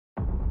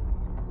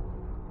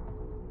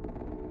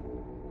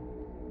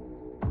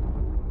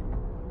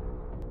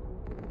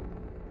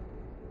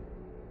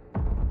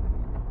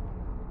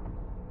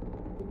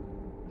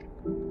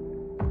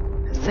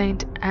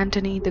Saint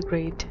Antony the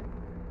Great.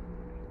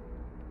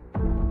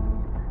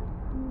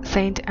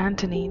 Saint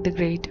Antony the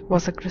Great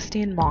was a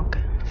Christian monk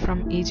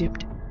from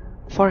Egypt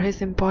for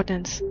his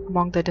importance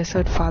among the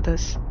Desert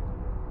Fathers.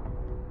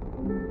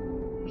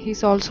 He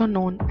is also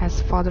known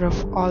as father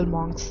of all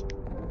monks.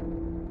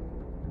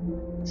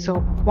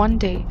 So one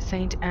day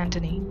Saint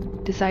Antony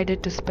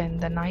decided to spend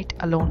the night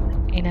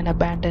alone in an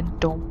abandoned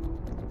tomb.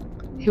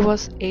 He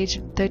was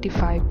aged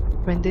 35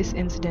 when this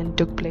incident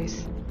took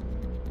place.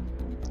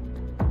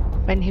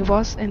 When he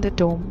was in the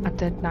tomb at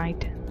that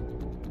night,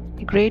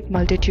 a great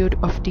multitude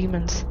of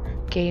demons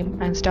came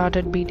and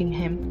started beating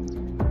him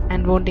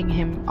and wounding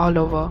him all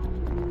over.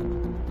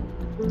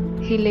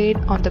 He laid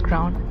on the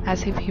ground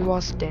as if he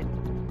was dead.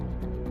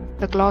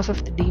 The claws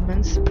of the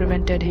demons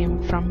prevented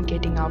him from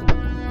getting up.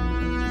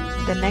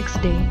 The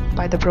next day,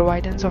 by the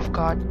providence of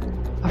God,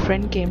 a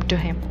friend came to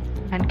him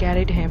and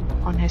carried him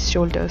on his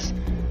shoulders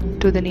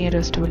to the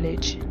nearest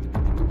village.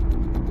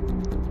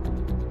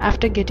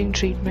 After getting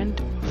treatment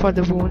for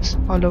the wounds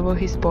all over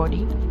his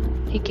body,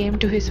 he came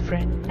to his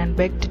friend and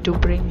begged to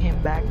bring him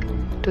back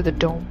to the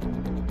tomb.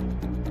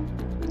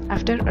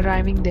 After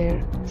arriving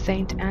there,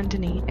 Saint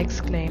Antony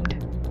exclaimed,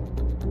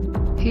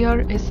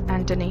 "Here is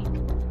Antony.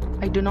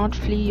 I do not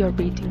flee your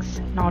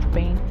beatings, nor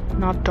pain,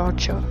 nor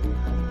torture.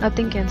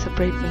 Nothing can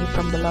separate me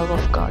from the love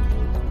of God."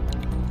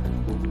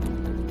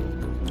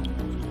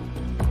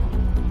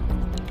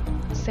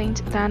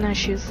 Saint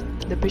Athanasius,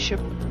 the bishop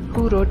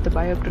who wrote the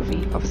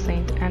biography of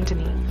Saint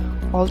Antony,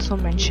 also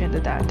mentioned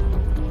that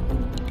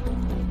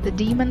the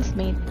demons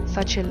made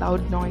such a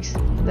loud noise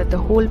that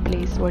the whole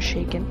place was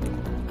shaken.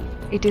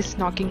 It is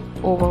knocking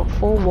over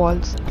 4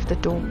 walls of the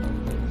tomb.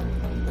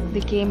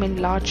 They came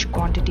in large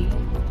quantity,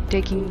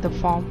 taking the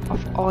form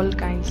of all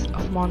kinds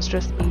of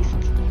monstrous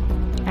beasts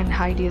and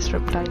hideous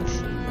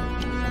reptiles.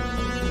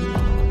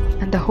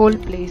 And the whole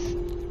place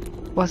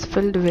was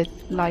filled with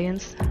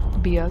lions,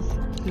 bears,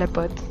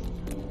 leopards,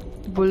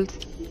 bulls,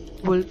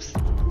 wolves,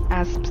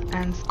 asps,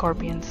 and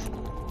scorpions.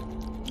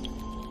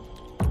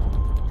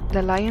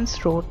 The lions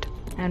roared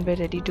and were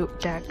ready to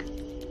attack,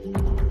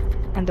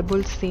 and the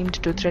bulls seemed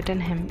to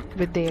threaten him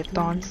with their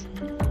thorns,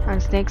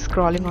 and snakes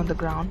crawling on the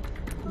ground,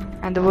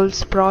 and the wolves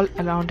sprawled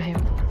around him.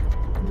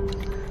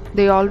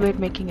 They all were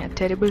making a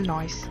terrible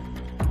noise.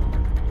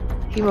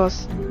 He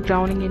was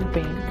drowning in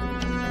pain.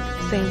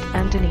 Saint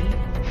Antony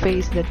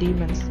faced the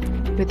demons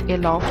with a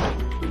laugh.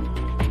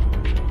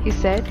 He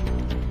said,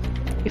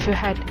 "If you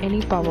had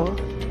any power,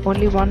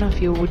 only one of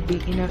you would be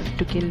enough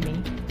to kill me,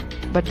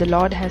 but the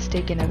Lord has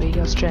taken away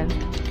your strength,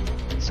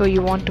 so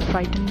you want to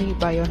frighten me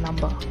by your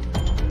number.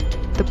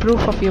 The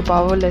proof of your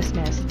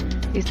powerlessness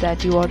is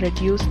that you are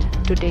reduced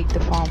to take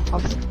the form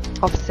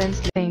of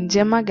senseless." Saint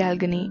Gemma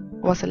Galgani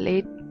was a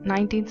late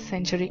 19th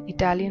century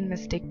Italian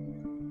mystic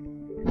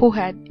who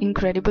had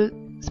incredible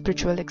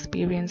spiritual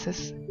experiences.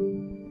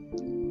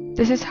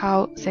 This is how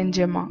Saint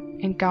Gemma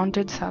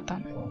encountered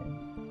Satan.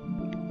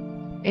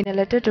 In a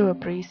letter to a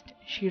priest,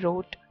 she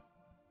wrote,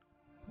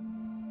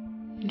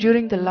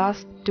 "During the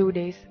last 2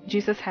 days,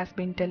 Jesus has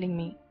been telling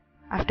me,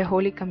 after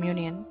Holy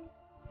Communion,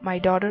 'My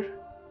daughter,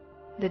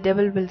 the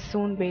devil will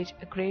soon wage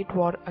a great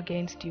war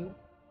against you.'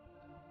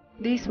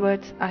 These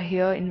words I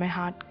hear in my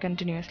heart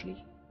continuously.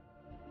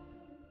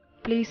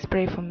 Please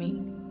pray for me."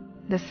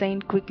 The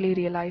saint quickly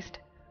realized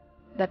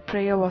that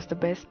prayer was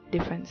the best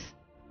defense.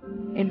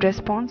 In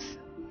response,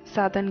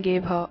 Satan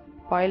gave her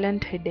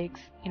violent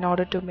headaches in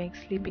order to make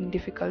sleeping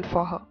difficult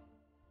for her.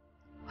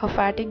 Her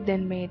fatigue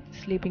then made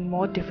sleeping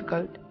more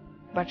difficult,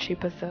 but she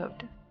persevered.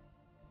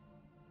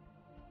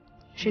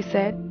 She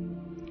said,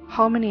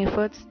 How many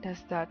efforts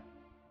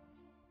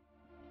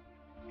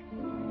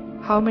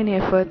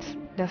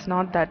does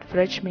not that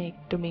wretch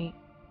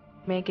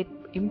make it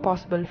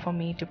impossible for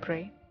me to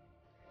pray?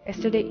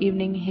 Yesterday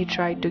evening he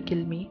tried to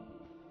kill me,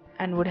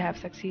 and would have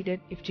succeeded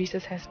if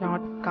Jesus has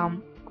not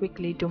come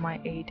quickly to my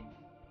aid.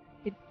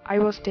 I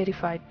was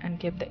terrified and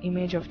kept the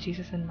image of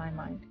Jesus in my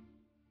mind.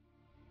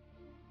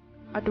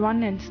 At one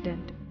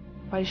instant,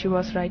 while she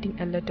was writing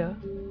a letter,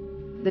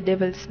 the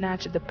devil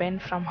snatched the pen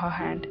from her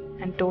hand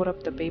and tore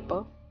up the paper,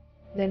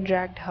 then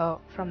dragged her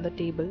from the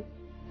table,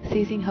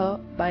 seizing her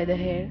by the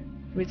hair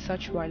with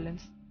such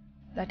violence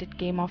that it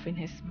came off in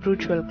his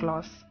brutal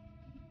claws.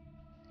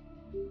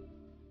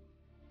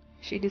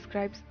 She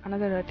describes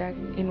another attack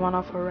in one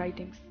of her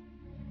writings.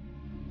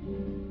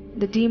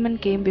 "The demon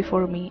came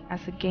before me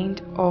as a giant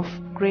of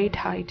great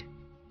height,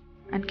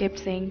 and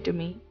kept saying to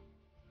me,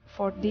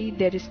 'For thee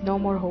there is no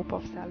more hope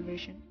of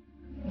salvation.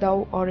 Thou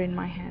art in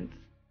my hands.'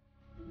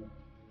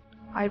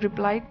 I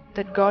replied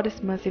that God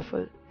is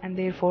merciful, and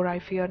therefore I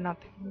fear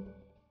nothing.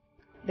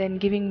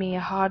 Then, giving me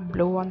a hard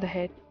blow on the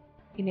head,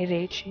 in a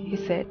rage, he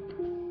said,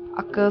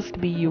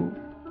 'Accursed be you,'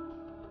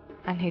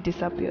 and he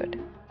disappeared.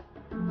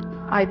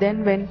 I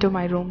then went to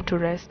my room to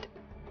rest,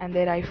 and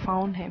there I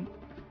found him.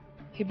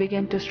 He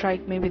began to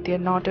strike me with a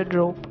knotted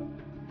rope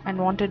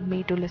and wanted me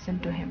to listen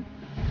to him,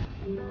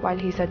 while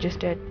he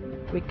suggested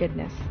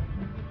wickedness.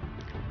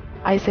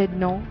 I said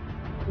no,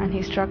 and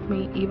he struck me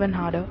even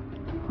harder,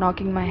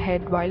 knocking my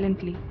head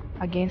violently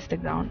against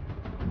the ground.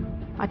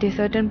 At a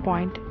certain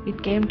point,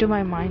 it came to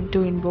my mind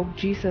to invoke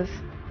Jesus,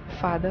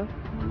 Father,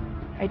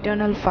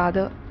 Eternal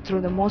Father,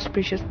 through the most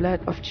precious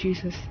blood of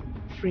Jesus,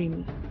 free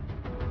me.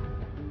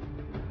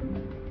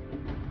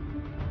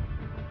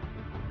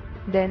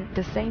 Then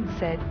the saint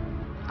said,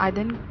 I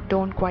then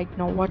don't quite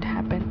know what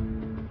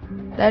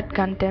happened. That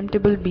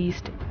contemptible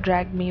beast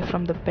dragged me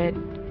from the bed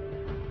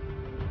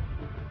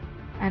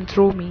and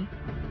threw me,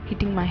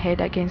 hitting my head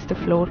against the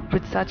floor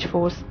with such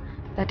force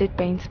that it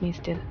pains me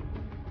still.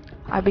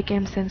 I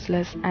became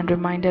senseless and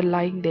remained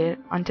lying there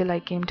until I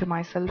came to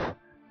myself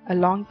a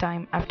long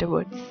time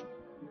afterwards.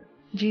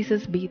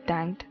 Jesus be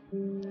thanked,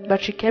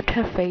 but she kept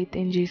her faith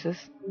in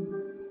Jesus.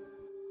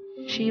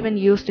 She even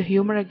used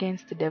humor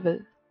against the devil.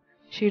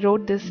 She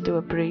wrote this to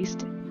a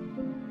priest.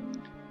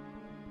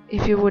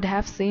 If you would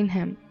have seen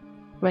him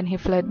when he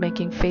fled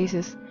making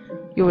faces,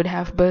 you would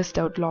have burst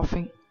out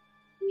laughing.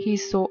 He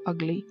is so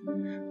ugly,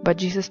 but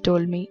Jesus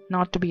told me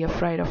not to be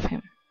afraid of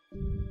him.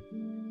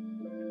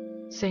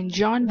 Saint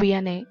John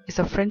Vianney is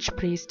a French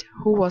priest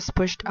who was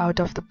pushed out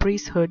of the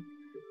priesthood,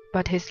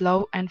 but his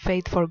love and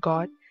faith for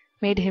God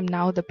made him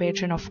now the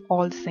patron of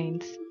all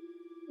saints.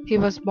 He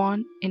was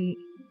born in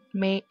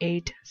May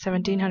 8,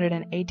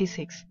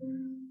 1786.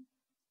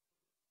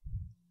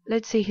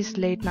 Let's see his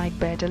late night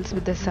battles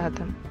with the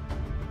Satan.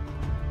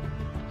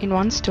 In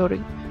one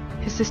story,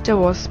 his sister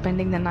was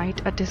spending the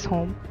night at his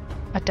home,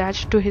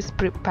 attached to his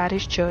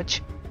parish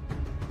church,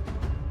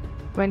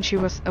 when she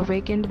was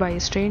awakened by a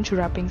strange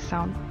rapping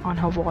sound on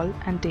her wall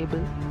and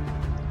table.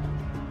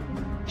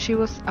 She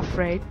was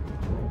afraid,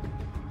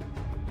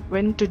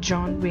 went to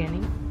John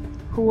Vianney,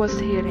 who was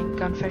hearing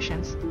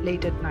confessions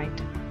late at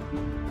night.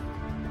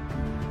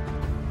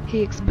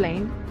 He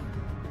explained,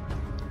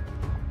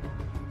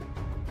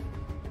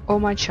 "Oh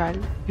my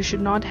child, you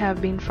should not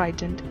have been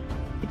frightened.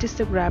 It is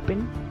the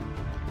grappin.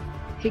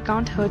 He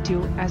can't hurt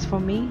you. As for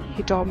me,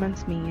 he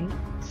torments me in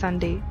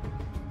Sunday.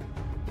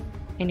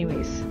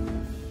 Anyways,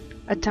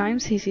 at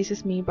times he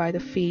seizes me by the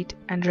feet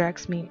and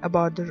drags me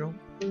about the room.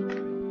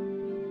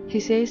 He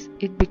says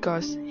it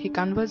because he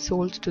converts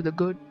souls to the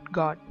good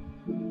God."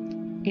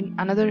 In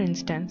another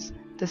instance,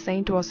 the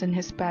saint was in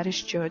his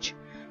parish church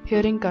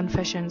hearing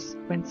confessions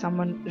when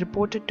someone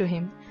reported to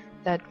him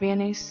that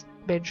Vianney's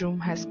bedroom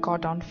has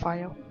caught on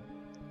fire.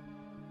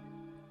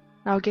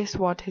 Now guess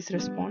what his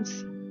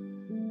response?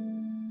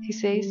 He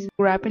says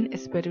Grappin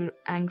is very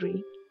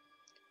angry.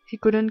 He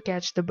couldn't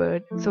catch the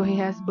bird, so he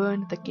has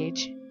burned the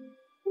cage.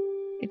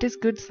 It is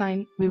good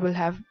sign we will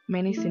have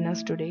many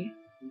sinners today.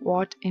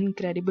 What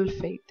incredible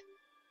faith!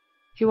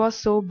 He was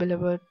so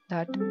beloved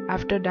that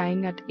after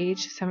dying at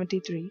age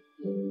 73,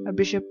 a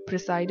bishop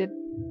presided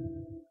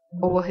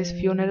over his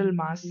funeral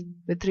mass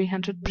with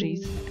 300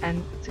 priests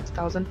and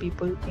 6,000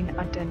 people in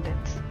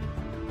attendance.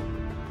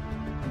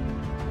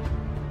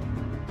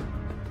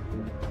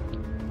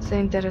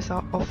 Saint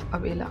Teresa of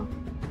Avila.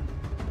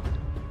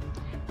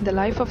 In the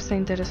life of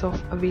Saint Teresa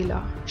of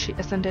Avila, she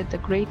ascended the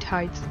great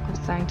heights of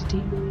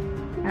sanctity,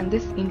 and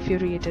this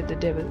infuriated the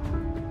devil.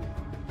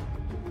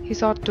 He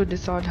sought to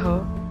dissuade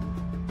her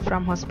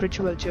from her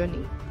spiritual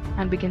journey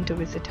and began to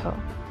visit her.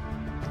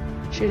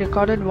 She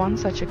recorded one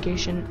such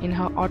occasion in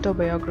her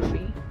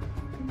autobiography.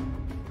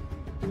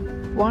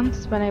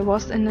 Once, when I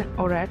was in an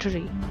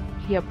oratory,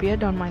 he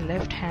appeared on my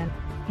left hand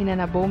in an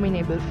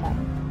abominable form.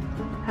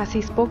 As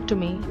he spoke to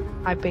me,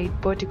 I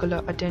paid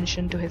particular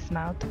attention to his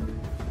mouth,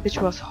 which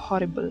was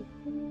horrible.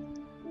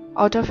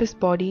 Out of his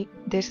body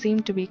there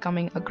seemed to be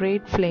coming a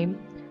great flame,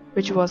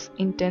 which was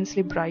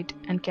intensely bright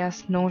and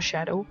cast no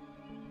shadow.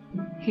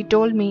 He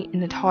told me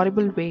in a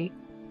horrible way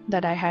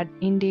that I had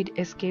indeed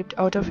escaped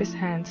out of his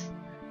hands,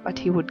 but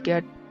he would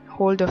get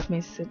hold of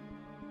me still.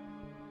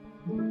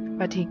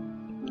 But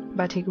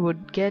he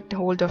would get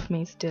hold of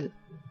me still.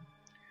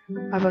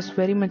 I was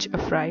very much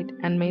afraid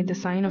and made the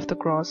sign of the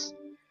cross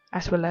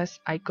as well as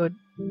I could.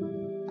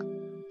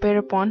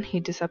 Whereupon he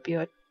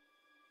disappeared,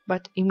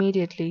 but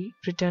immediately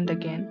returned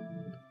again.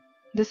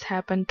 This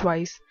happened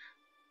twice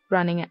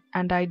running,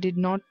 and I did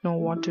not know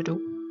what to do.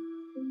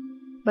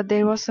 But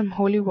there was some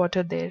holy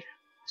water there,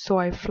 so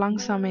I flung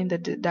some in the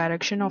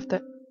direction of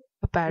the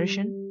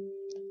apparition,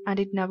 and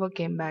it never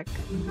came back.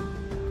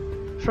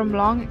 From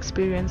long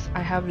experience,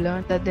 I have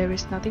learned that there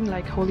is nothing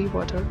like holy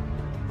water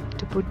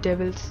to put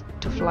devils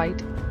to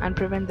flight and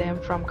prevent them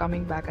from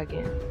coming back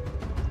again.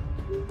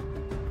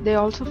 They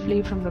also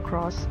flee from the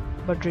cross,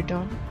 but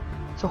return,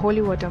 so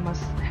holy water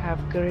must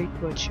have great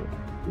virtue.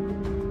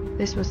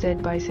 This was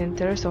said by Saint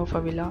Teresa of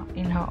Avila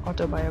in her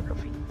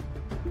autobiography.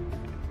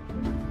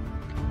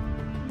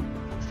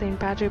 Saint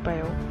Padre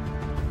Pio.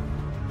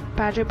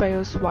 Padre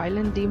Pio's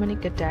violent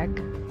demonic attack.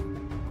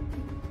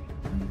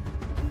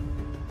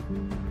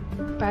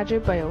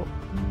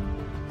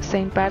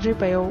 Saint Padre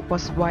Pio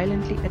was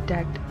violently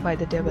attacked by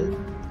the devil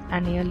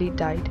and nearly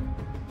died,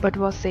 but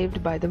was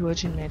saved by the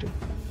Virgin Mary.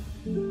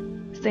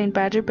 Saint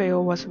Padre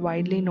Pio was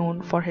widely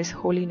known for his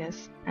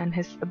holiness and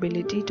his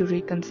ability to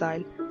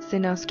reconcile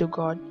sinners to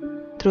God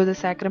through the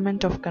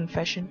sacrament of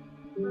confession.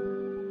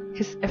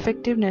 His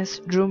effectiveness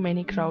drew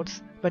many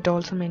crowds, but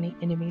also many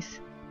enemies.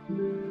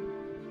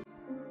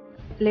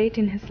 Late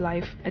in his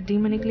life, a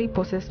demonically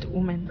possessed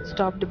woman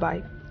stopped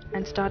by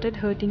and started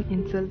hurting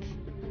insults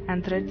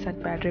and threats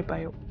at Padre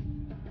Pio.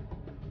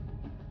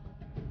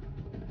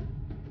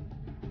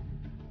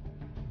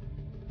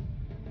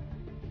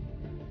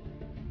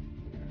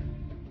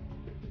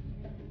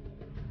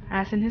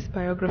 As in his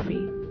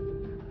biography,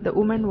 the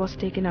woman was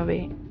taken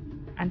away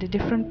and a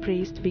different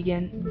priest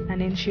began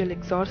an initial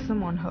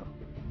exorcism on her.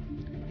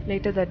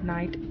 Later that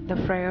night, the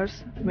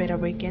friars were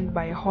awakened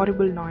by a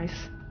horrible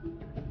noise.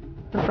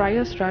 The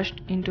friars rushed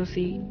in to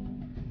see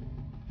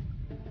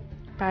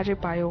Padre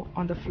Pio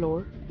on the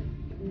floor,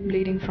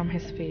 bleeding from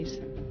his face.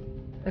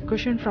 The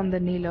cushion from the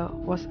kneeler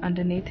was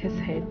underneath his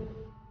head,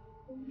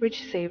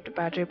 which saved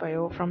Padre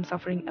Pio from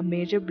suffering a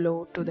major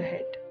blow to the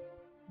head.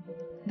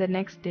 The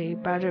next day,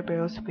 Padre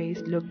Pio's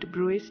face looked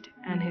bruised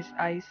and his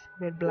eyes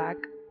were black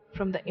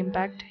from the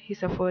impact he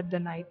suffered the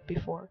night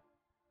before.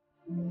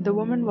 The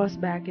woman was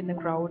back in the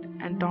crowd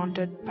and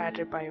taunted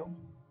Padre Pio.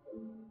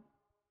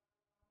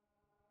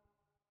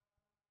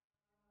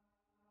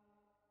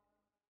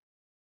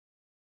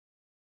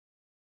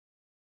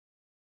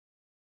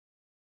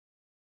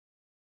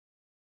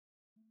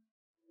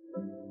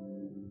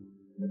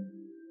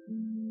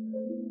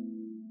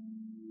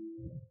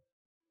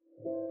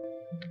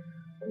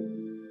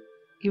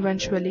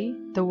 Eventually,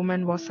 the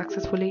woman was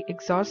successfully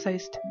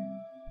exorcised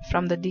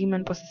from the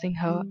demon possessing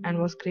her and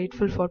was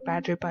grateful for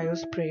Padre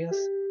Pio's prayers.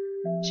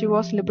 She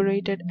was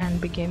liberated and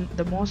became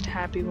the most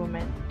happy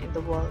woman in the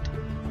world.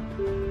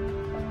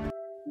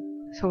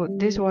 So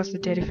this was the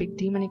terrific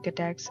demonic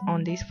attacks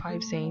on these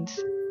 5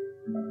 saints.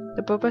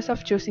 The purpose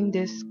of choosing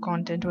this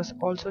content was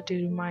also to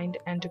remind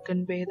and to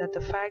convey that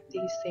the fact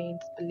these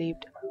saints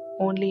believed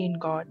only in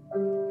God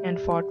and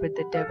fought with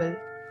the devil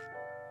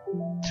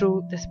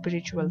through the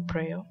spiritual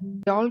prayer.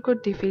 We all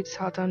could defeat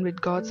Satan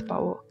with God's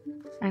power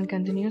and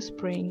continuous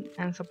praying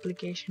and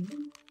supplication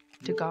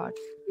to God.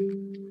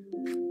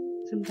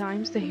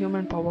 Sometimes the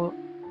human power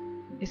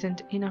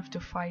isn't enough to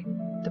fight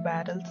the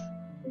battles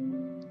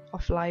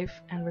of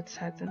life and with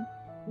Satan.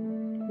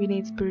 We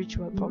need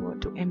spiritual power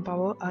to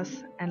empower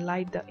us and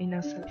light the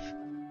inner self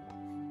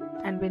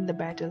and win the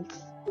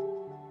battles.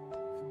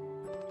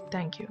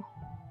 Thank you.